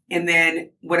 and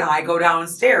then when I go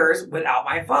downstairs without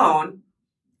my phone,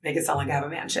 make it sound like I have a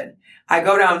mansion. I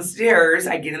go downstairs,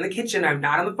 I get in the kitchen, I'm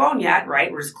not on the phone yet,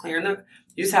 right? We're just clearing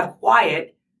you just have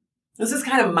quiet. This is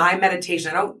kind of my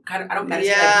meditation. I don't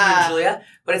meditate like you and Julia,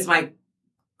 but it's my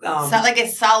it's not like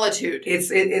it's solitude.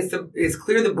 It's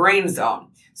clear the brain zone.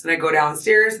 So then I go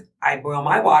downstairs, I boil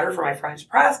my water for my French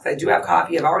press, because I do have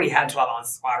coffee. I've already had 12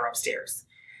 ounces of water upstairs.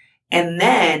 And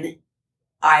then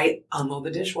I unload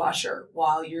the dishwasher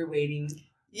while you're waiting.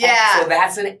 Yeah. So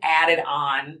that's an added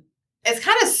on. It's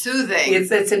kind of soothing.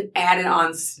 It's an added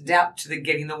on step to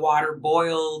getting the water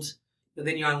boiled. But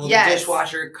then you unload the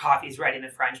dishwasher, coffee's ready in the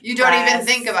French press. You don't even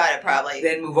think about it, probably.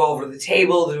 Then move over to the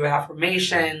table, do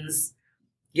affirmations,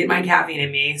 get my caffeine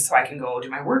in me so I can go do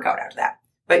my workout after that.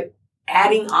 But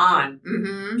adding on,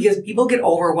 because people get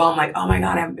overwhelmed, like, oh my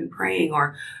God, I haven't been praying,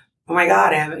 or oh my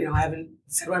God, I haven't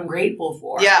said what I'm grateful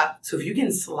for. Yeah. So if you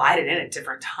can slide it in at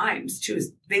different times too,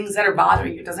 things that are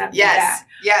bothering you, it doesn't have to be that.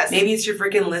 Yes. Maybe it's your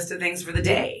freaking list of things for the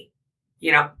day,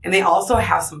 and they also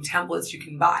have some templates you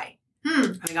can buy. I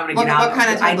think I'm going to get out. What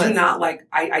kind of templates? I do not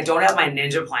I don't have my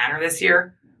Ninja planner this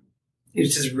year. It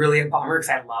was just really a bummer because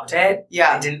I loved it. Yeah.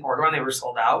 I didn't order one. They were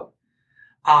sold out.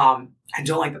 I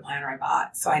don't like the planner I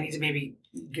bought, so I need to maybe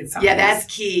get something. Yeah, that's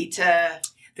key to...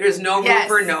 There's no room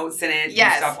for notes in it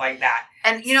and stuff like that.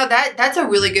 And, that's a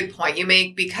really good point you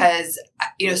make because,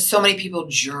 so many people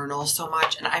journal so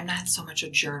much, and I'm not so much a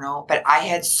journal, but I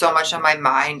had so much on my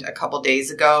mind a couple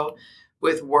days ago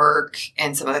with work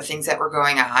and some of the things that were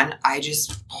going on. I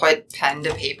just put pen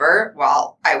to paper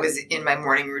while I was in my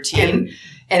morning routine,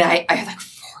 and I had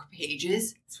 4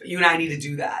 pages. So you and I need to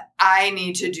do that. I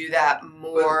need to do that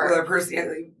more. With a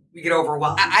person, we get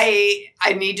overwhelmed.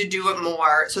 I need to do it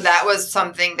more. So that was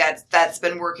something that's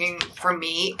been working for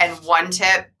me. And one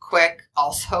tip, quick,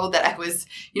 also that I was,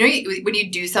 when you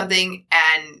do something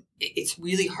and it's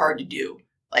really hard to do,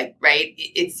 like, right?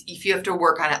 It's if you have to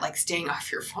work on it, like staying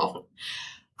off your phone.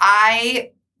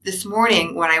 This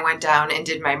morning when I went down and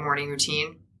did my morning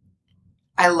routine,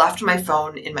 I left my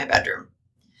phone in my bedroom.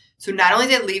 So not only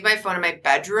did I leave my phone in my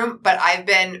bedroom, but I've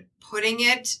been putting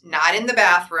it not in the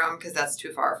bathroom because that's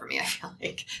too far for me. I feel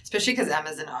like, especially because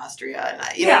Emma's in Austria,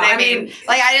 and you know what I mean.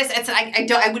 Like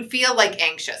I would feel like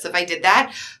anxious if I did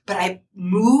that. But I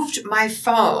moved my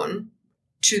phone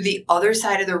to the other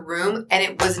side of the room, and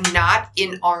it was not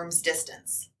in arm's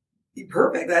distance.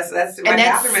 Perfect. That's my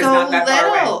bathroom is not that far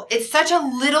away. It's such a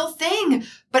little thing.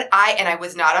 But I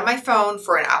was not on my phone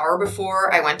for an hour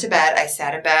before I went to bed. I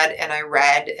sat in bed and I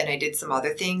read and I did some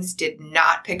other things. Did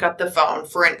not pick up the phone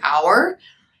for an hour.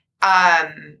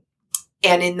 And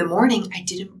in the morning, I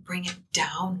didn't bring it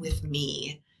down with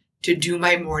me to do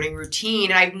my morning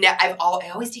routine. And I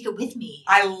always take it with me.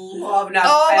 I love not.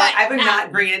 I've been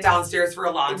not bringing it downstairs for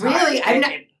a long time.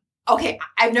 Really? Okay,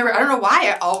 I don't know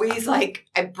why. I always I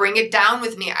bring it down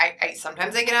with me. I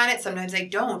sometimes I get on it, sometimes I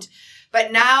don't.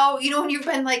 But now, when you've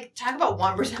been talk about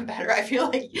 1% better, I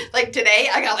feel like today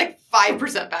I got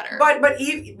 5% better. But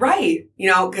right,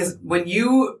 because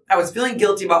I was feeling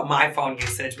guilty about my phone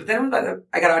usage, but then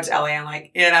I got out to LA and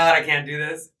I can't do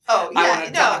this. Oh, yeah. I want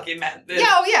to document this.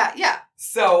 Yeah, oh, yeah.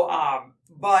 So,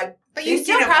 but you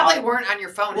still probably weren't on your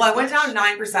phone. Well, I went down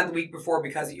 9% the week before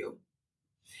because of you.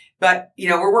 But,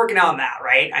 we're working on that,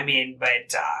 right? I mean,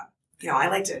 but, I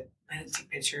like to take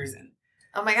pictures and.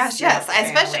 Oh my gosh, yes.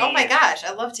 Especially, oh my gosh,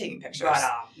 I love taking pictures. But,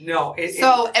 no.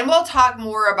 And we'll talk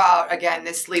more about, again,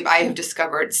 this sleep. I have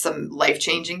discovered some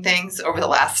life-changing things over the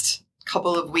last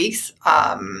couple of weeks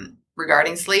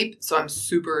regarding sleep. So I'm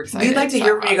super excited. We'd like to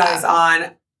hear from you guys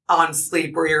on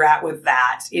sleep, where you're at with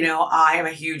that. I am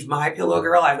a huge MyPillow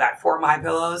girl. I've got 4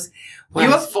 MyPillows. You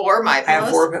have 4 MyPillows? I have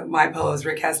 4 MyPillows.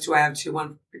 Rick has 2. I have 2,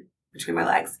 one between my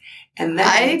legs. And then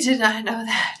I did not know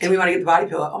that. And we want to get the body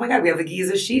pillow. Oh my God, we have the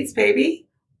Giza sheets, baby.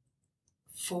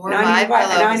 4 MyPillows.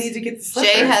 Now I need to get the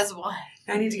slippers. Jay has 1.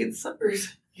 I need to get the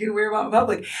slippers. You can wear them out in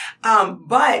public.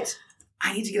 But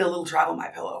I need to get a little travel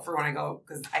MyPillow for when I go.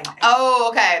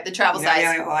 Okay. The travel size.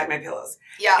 Yeah, I like my pillows.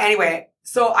 Yeah. Anyway,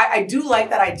 so I do like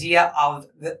that idea of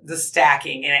the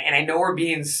stacking. And I know we're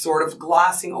being sort of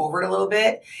glossing over it a little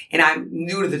bit. And I'm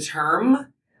new to the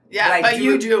term. Yeah, but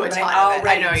you do a ton of it.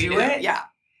 I know you do it. Yeah.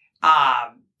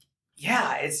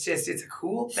 Yeah, it's a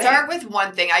cool thing. Start with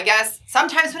one thing. I guess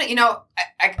sometimes when,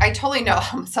 I totally know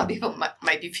how some people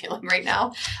might be feeling right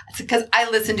now. It's because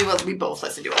we both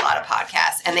listen to a lot of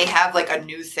podcasts, and they have a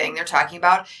new thing they're talking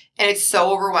about, and it's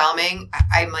so overwhelming.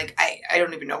 I'm I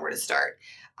don't even know where to start.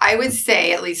 I would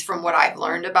say, at least from what I've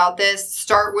learned about this,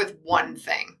 start with one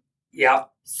thing. Yeah.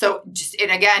 So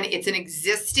and again, it's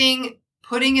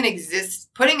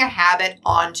putting a habit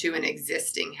onto an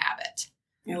existing habit.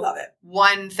 I love it.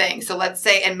 One thing. So let's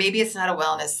say, and maybe it's not a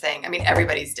wellness thing. I mean,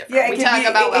 everybody's different. Yeah, we talk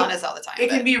about wellness all the time. It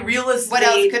can be real estate. What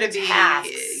else could it be?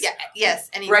 Tasks. Yeah, yes,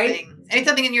 anything. Right?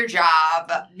 Anything in your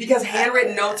job. Because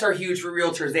handwritten notes are huge for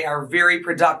realtors. They are very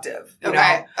productive. You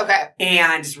know? Okay.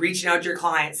 And just reaching out to your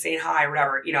clients, saying hi, or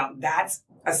whatever, that's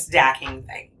a stacking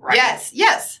thing, right?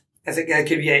 Yes. As it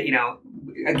could be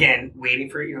again, waiting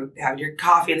for, having your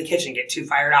coffee in the kitchen, get too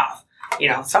fired off.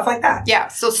 Stuff like that. Yeah.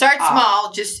 So start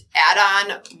small, just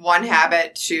add on one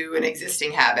habit to an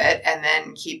existing habit, and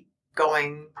then keep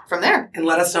going from there. And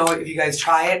let us know if you guys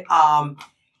try it.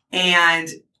 And,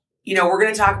 we're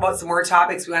going to talk about some more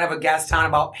topics. We want to have a guest on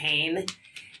about pain.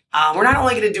 We're not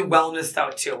only going to do wellness,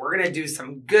 though, too. We're going to do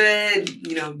some good,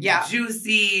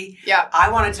 juicy. Yeah.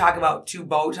 I want to talk about to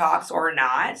Botox or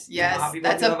not. Yes.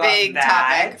 That's a big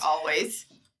topic, always.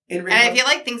 And I feel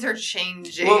like things are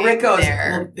changing. Well, Rick goes,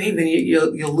 well, babe, then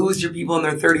you'll lose your people in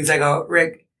their 30s. I go,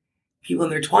 Rick, people in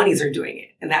their 20s are doing it.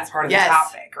 And that's part of the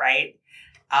topic, right?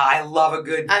 I love a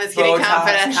good On the Skinny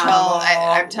Confidential,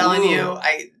 I'm telling you,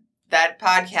 that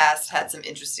podcast had some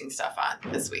interesting stuff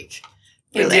on this week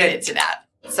related to that.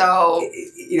 So,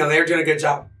 they're doing a good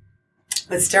job.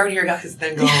 Let's start here, guys,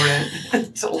 then go over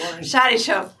to Lauren. Shoddy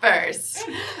Show first.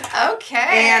 Okay.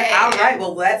 And all right,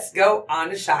 well, let's go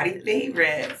on to Shoddy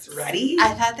Favorites. Ready?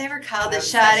 I thought they were called the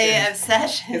Shoddy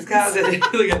Obsessions. It's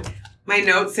called my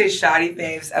notes say Shoddy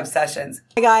Faves Obsessions.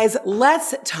 Hey guys,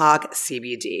 let's talk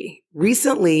CBD.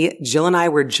 Recently, Jill and I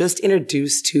were just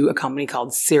introduced to a company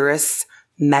called Cirrus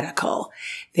Medical.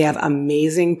 They have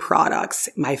amazing products.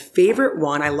 My favorite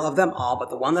one, I love them all, but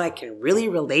the one that I can really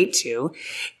relate to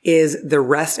is the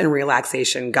rest and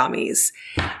relaxation gummies.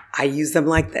 I use them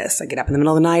like this. I get up in the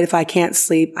middle of the night if I can't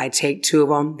sleep. I take 2 of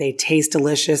them. They taste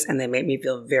delicious and they make me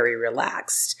feel very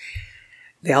relaxed.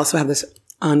 They also have this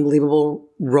unbelievable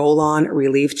roll-on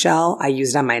relief gel. I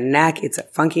use it on my neck. It's a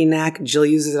funky neck. Jill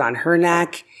uses it on her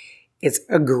neck. It's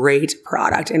a great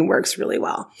product and works really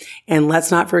well. And let's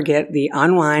not forget the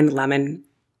Unwind Lemon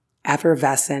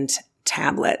Effervescent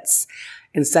tablets.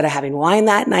 Instead of having wine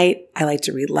that night, I like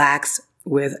to relax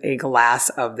with a glass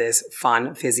of this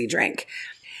fun fizzy drink.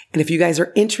 And if you guys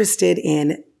are interested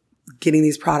in getting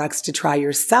these products to try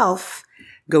yourself,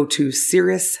 go to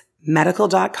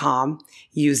cirrusmedical.com,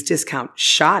 use discount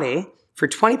SHADI for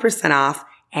 20% off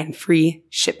and free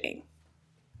shipping.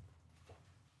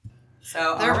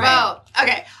 So, they're both.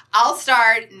 Okay, I'll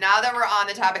start now that we're on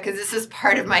the topic because this is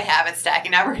part of my habit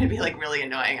stacking. Now we're going to be like really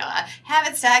annoying on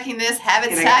habit stacking this,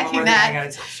 habit stacking that. I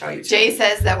gotta show you. Jay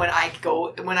says that when I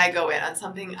go in on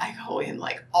something, I go in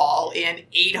like all in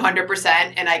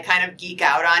 800%, and I kind of geek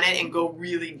out on it and go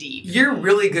really deep. You're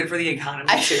really good for the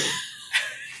economy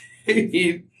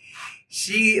too.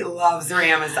 She loves her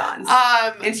Amazons,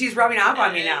 and she's rubbing off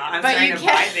on me now. I'm starting to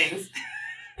buy things.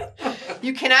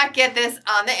 You cannot get this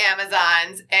on the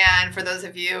Amazons. And for those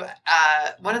of you,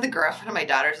 one of my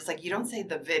daughters is like, you don't say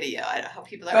the video. I don't know how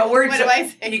people are. But what do I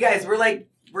say? You guys, we're dorks.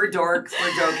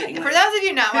 We're joking. For those of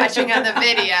you not watching on the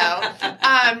video,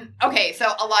 okay,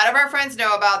 so a lot of our friends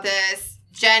know about this.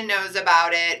 Jen knows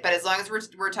about it. But as long as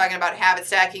we're talking about habit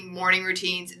stacking, morning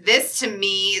routines, this to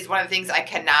me is one of the things I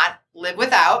cannot live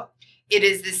without. It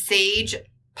is the Sage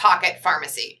Pocket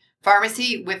Pharmacy.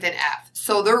 Pharmacy with an F.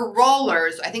 So they're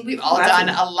rollers. I think we've all done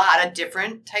a lot of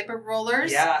different type of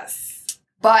rollers. Yes.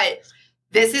 But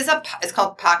this is it's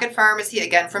called Pocket Pharmacy,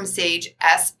 again, from Sage,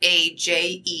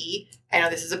 S-A-J-E. I know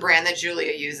this is a brand that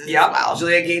Julia uses as well.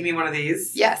 Julia gave me one of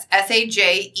these. Yes,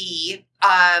 S-A-J-E.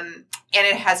 And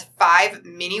it has 5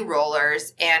 mini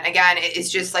rollers. And again,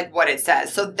 it's just like what it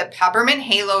says. So the Peppermint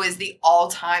Halo is the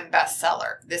all-time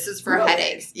bestseller. This is for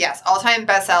headaches. Yes, all-time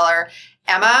bestseller.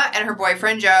 Emma and her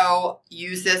boyfriend Joe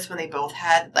used this when they both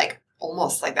had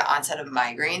almost like the onset of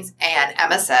migraines. And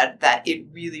Emma said that it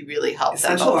really, really helped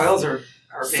them both. Essential oils are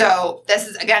so this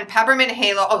is, again, Peppermint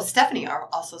Halo. Oh, Stephanie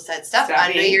also said stuff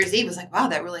on New Year's Eve was like, wow,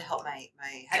 that really helped my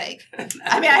headache.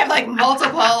 I mean, I have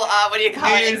multiple,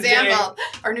 example.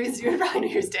 Or New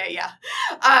Year's Day, yeah.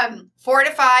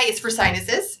 Fortify is for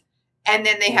sinuses. And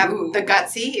then they have the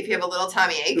Gutsy if you have a little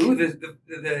tummy ache. Ooh,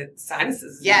 the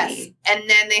sinuses. Yes. Neat. And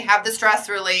then they have the stress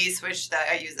release, which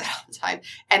I use that all the time.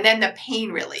 And then the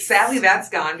pain release. Sadly, that's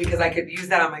gone because I could use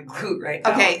that on my glute right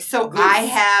now. Okay, so I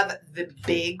have the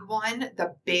big one,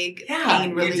 the big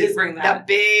pain release. You did bring that.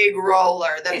 The big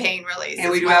roller, the pain release. And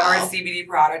we do have our CBD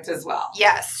product as well.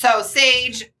 Yes. So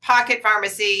Sage Pocket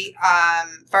Pharmacy,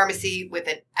 pharmacy with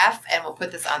an F, and we'll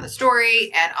put this on the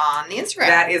story and on the Instagram.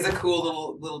 That is a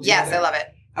cool little deal. Yes, I love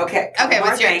it. Okay.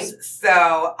 What's yours?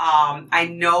 So, I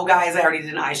know, guys, I already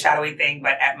did an eyeshadowy thing,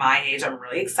 but at my age, I'm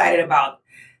really excited about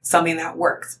something that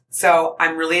works. So,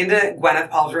 I'm really into Gwyneth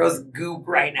Paltrow's Goop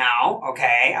right now.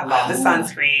 Okay. I love the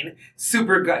sunscreen.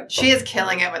 Super good. She is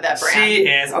killing it with that brand. She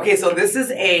is. Okay. So, this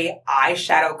is a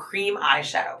cream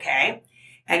eyeshadow. Okay.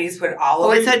 And you just put it all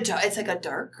over. It's like a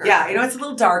darker. Yeah. It's a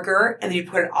little darker. And then you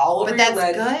put it all over your lid.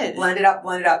 But that's good. Blend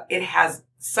it up. It has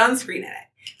sunscreen in it.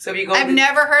 So if you go, I've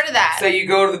never heard of that. So you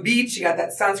go to the beach, you got that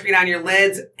sunscreen on your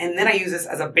lids, and then I use this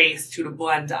as a base to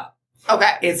blend up.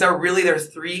 Okay. There's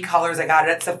 3 colors. I got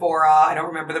it at Sephora. I don't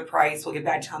remember the price. We'll get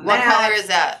back to you on that. What color is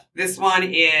that? This one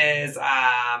is, it's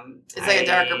like a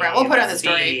darker brown. We'll put it on the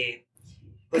story.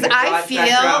 Because I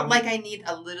feel like I need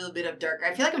a little bit of darker.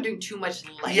 I feel like I'm doing too much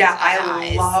light. Yeah,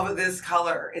 I love this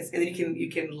color. And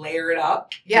you can layer it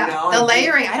up. Yeah, the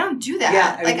layering. I don't do that.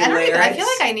 Yeah, I feel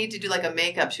like I need to do a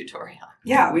makeup tutorial.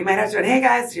 Yeah, we might have to. Hey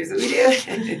guys, here's what we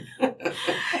do.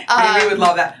 We would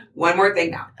love that. One more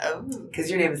thing now, because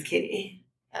your name is Kitty.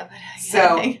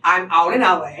 So I'm out in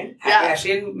LA. I'm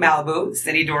actually in Malibu.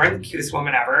 Cindy Doran, the cutest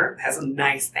woman ever, has some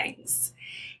nice things.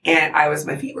 And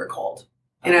my feet were cold.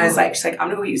 And I was like, she's like, I'm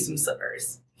going to go use some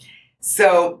slippers.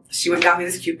 So she went and got me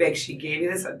this cute bag. She gave me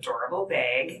this adorable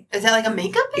bag. Is that like a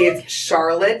makeup bag?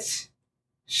 It's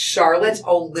Charlotte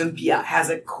Olympia. Has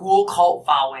a cool cult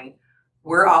following.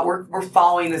 We're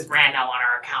following this brand now on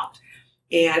our account.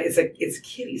 And it's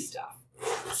kitty stuff.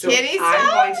 So kitty stuff?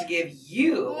 I'm going to give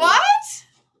you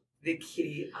the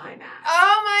kitty eye mask.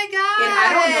 Oh my god! And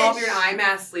I don't know if you're an eye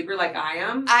mask sleeper like I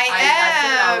am.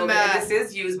 I am. This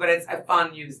is used, but it's a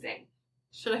fun used thing.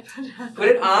 Should I put it on? Put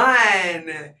it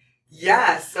on.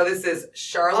 Yes. So this is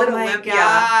Charlotte Oh my Olympia.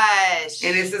 gosh.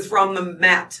 And this is from the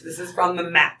Met. This is from the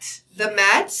Met. The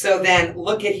Met? So then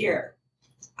look at here.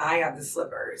 I have the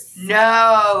slippers.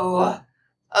 No.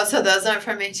 Oh, so those aren't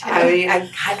from me too? I mean,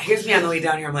 here's me on the way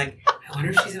down here. I'm like, I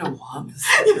wonder if she's going to want the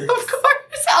slippers. Of course.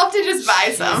 I'll have to just buy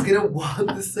She's some. going to want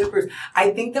the slippers. I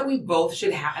think that we both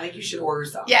should have, I think you should order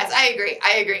some. Yes, I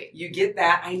agree. You get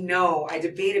that. I know. I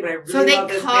debated, but I really So they love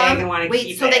this bag and want to wait,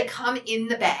 keep so it. they come in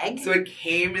the bag? So it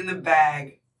came in the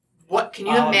bag. What can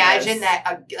you All of imagine this.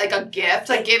 that like a gift,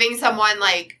 like giving someone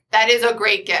like that is a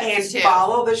great gift And too.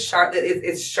 follow the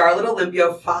it's Charlotte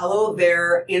Olympia. Follow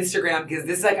their Instagram because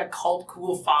this is like a cult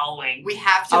cool following. We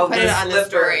have to of put the it on the slippers.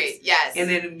 story. Yes. And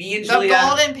then me and the Julia.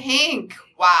 golden pink.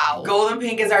 Wow. Golden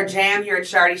Pink is our jam here at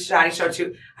Shoddy Show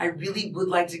too. I really would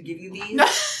like to give you these,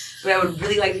 but I would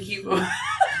really like to keep them.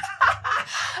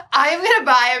 I'm gonna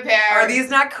buy a pair. Are these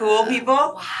not cool, people?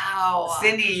 Wow.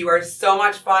 Cindy, you are so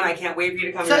much fun. I can't wait for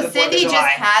you to come here So for the 4th of Cindy July. just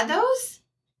had those?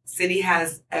 Cindy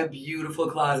has a beautiful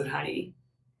closet, honey.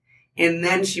 And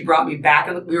then she brought me back.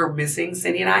 We were missing,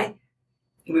 Cindy and I.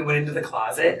 And we went into the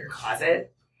closet, her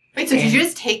closet. Wait, so did you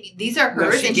just take these are No,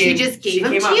 hers and she just gave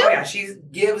them to up, you? Oh yeah, she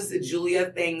gives Julia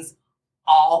things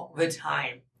all the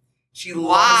time. She loves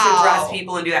Wow. to dress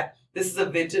people and do that. This is a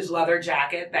vintage leather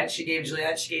jacket that she gave Julia,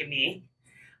 that she gave me.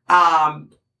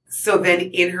 So then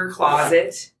in her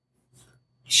closet,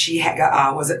 she had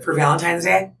got, was it for Valentine's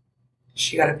Day?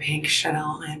 She got a pink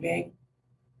Chanel handbag.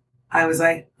 I was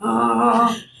like,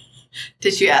 oh.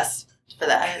 Did you ask for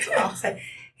that as well?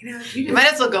 You know, You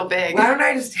might as well go big why don't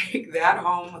I just take that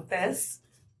home with this?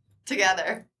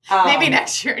 together. Um, Maybe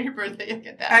next year on your birthday you'll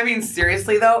get that. I mean,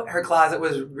 seriously though, her closet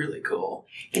was really cool.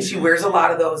 And she wears a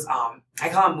lot of those, I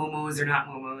call them muumuus, they're not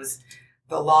muumuus.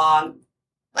 The long.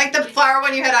 Like the flower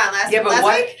one you had on last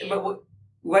week?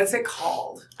 What's it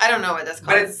called? I don't know what that's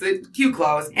called. But it's the cute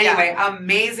clothes. Anyway,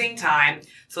 amazing time.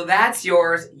 So that's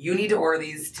yours. You need to order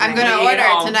these tonight. I'm going to When you get order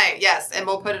it home. tonight, yes, and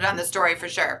we'll put it on the story for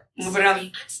sure. We'll put it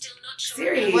on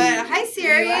Siri. Well, hi,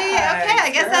 Siri. Relax, Okay,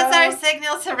 I guess that's girl. our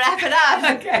signal to wrap it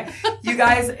up. Okay. You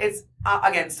guys, it's,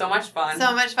 again, so much fun.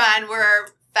 So much fun. We're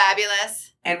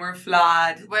fabulous. And we're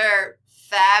flawed. We're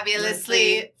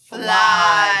fabulously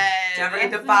flawed. Don't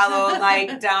forget to follow, like,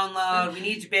 download. We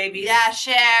need you, babies. Yeah,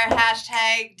 share,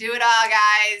 hashtag, do it all,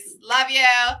 guys. Love you.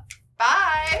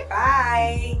 Bye.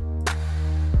 Bye.